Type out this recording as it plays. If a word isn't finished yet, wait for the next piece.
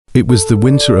It was the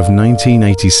winter of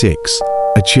 1986,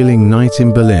 a chilling night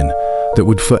in Berlin that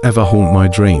would forever haunt my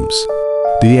dreams.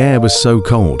 The air was so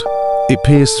cold, it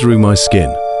pierced through my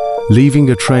skin, leaving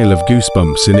a trail of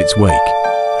goosebumps in its wake.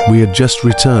 We had just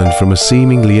returned from a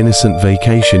seemingly innocent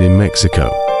vacation in Mexico,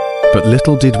 but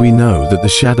little did we know that the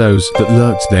shadows that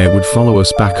lurked there would follow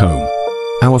us back home.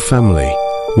 Our family,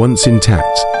 once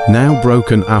intact, now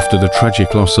broken after the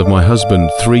tragic loss of my husband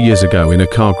 3 years ago in a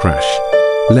car crash,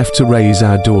 left to raise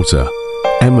our daughter,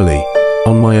 Emily,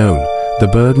 on my own. The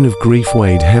burden of grief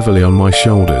weighed heavily on my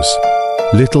shoulders.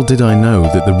 Little did I know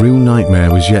that the real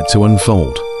nightmare was yet to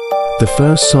unfold. The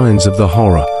first signs of the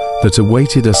horror that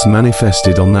awaited us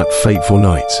manifested on that fateful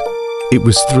night. It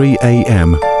was 3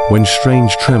 a.m. when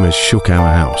strange tremors shook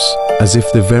our house, as if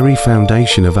the very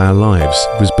foundation of our lives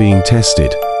was being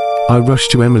tested. I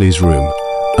rushed to Emily's room,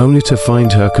 only to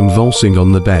find her convulsing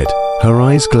on the bed, her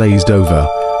eyes glazed over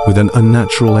with an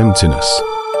unnatural emptiness.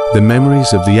 The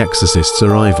memories of the exorcist's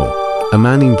arrival, a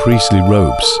man in priestly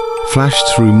robes,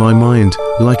 flashed through my mind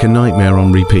like a nightmare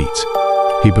on repeat.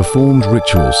 He performed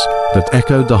rituals that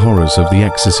echoed the horrors of the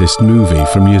Exorcist movie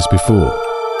from years before.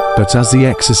 But as the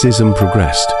exorcism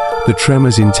progressed, the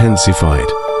tremors intensified,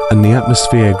 and the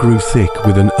atmosphere grew thick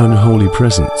with an unholy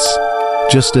presence.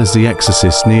 Just as the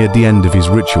exorcist neared the end of his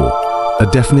ritual, a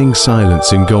deafening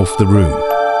silence engulfed the room.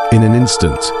 In an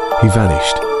instant, he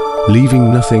vanished,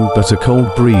 leaving nothing but a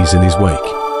cold breeze in his wake.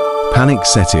 Panic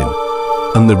set in,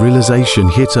 and the realization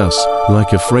hit us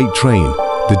like a freight train.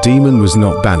 The demon was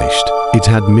not banished, it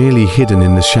had merely hidden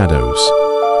in the shadows.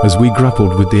 As we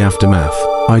grappled with the aftermath,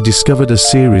 I discovered a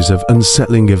series of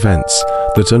unsettling events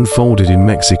that unfolded in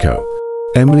Mexico.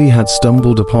 Emily had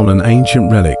stumbled upon an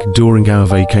ancient relic during our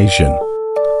vacation,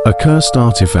 a cursed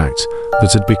artifact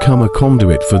that had become a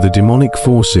conduit for the demonic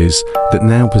forces that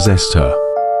now possessed her.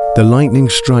 The lightning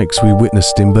strikes we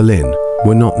witnessed in Berlin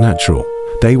were not natural.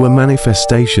 They were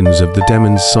manifestations of the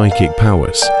demon's psychic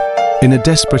powers. In a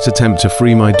desperate attempt to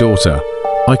free my daughter,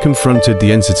 I confronted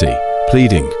the entity,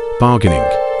 pleading, bargaining,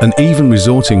 and even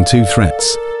resorting to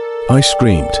threats. I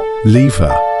screamed, "Leave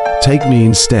her, take me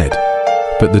instead."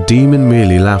 But the demon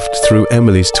merely laughed through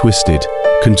Emily's twisted,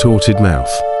 contorted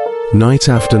mouth. Night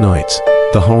after night,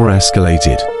 the horror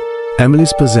escalated.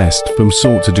 Emily's possessed from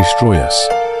sought to destroy us,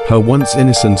 her once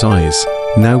innocent eyes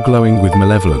now glowing with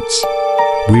malevolence.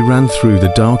 We ran through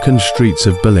the darkened streets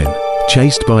of Berlin,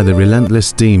 chased by the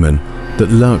relentless demon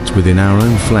that lurked within our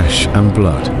own flesh and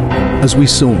blood. As we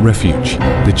sought refuge,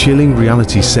 the chilling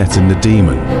reality set in the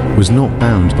demon was not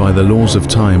bound by the laws of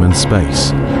time and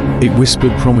space. It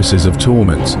whispered promises of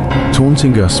torment,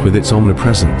 taunting us with its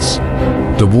omnipresence.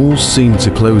 The walls seemed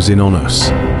to close in on us,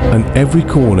 and every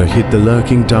corner hid the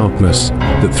lurking darkness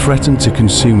that threatened to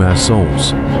consume our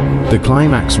souls. The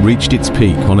climax reached its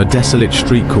peak on a desolate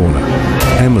street corner.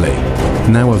 Emily,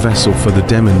 now a vessel for the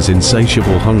demon's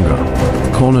insatiable hunger,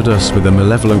 cornered us with a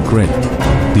malevolent grin.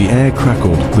 The air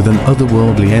crackled with an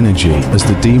otherworldly energy as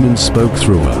the demon spoke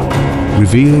through her,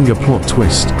 revealing a plot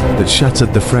twist that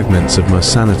shattered the fragments of my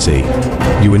sanity.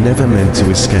 "You were never meant to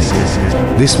escape."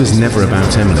 This was never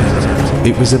about Emily.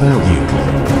 It was about you.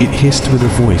 It hissed with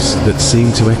a voice that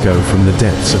seemed to echo from the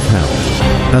depths of hell.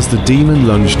 As the demon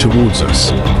lunged towards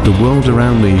us, the world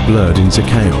around me blurred into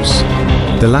chaos.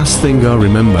 The last thing I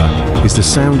remember is the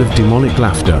sound of demonic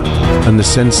laughter and the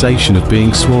sensation of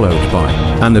being swallowed by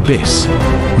an abyss.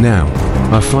 Now,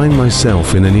 I find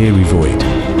myself in an eerie void,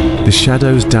 the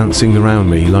shadows dancing around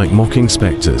me like mocking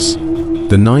specters.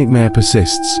 The nightmare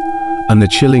persists, and the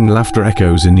chilling laughter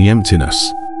echoes in the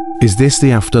emptiness. Is this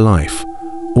the afterlife,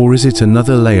 or is it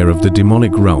another layer of the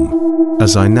demonic realm?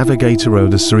 As I navigate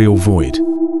around the surreal void,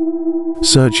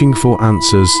 searching for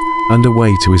answers and a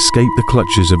way to escape the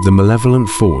clutches of the malevolent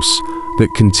force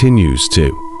that continues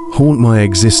to haunt my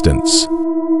existence.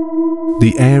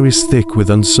 The air is thick with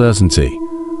uncertainty,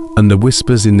 and the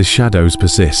whispers in the shadows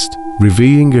persist,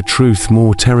 revealing a truth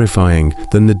more terrifying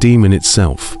than the demon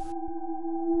itself.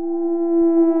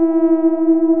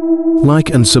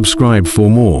 Like and subscribe for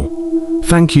more.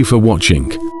 Thank you for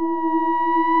watching.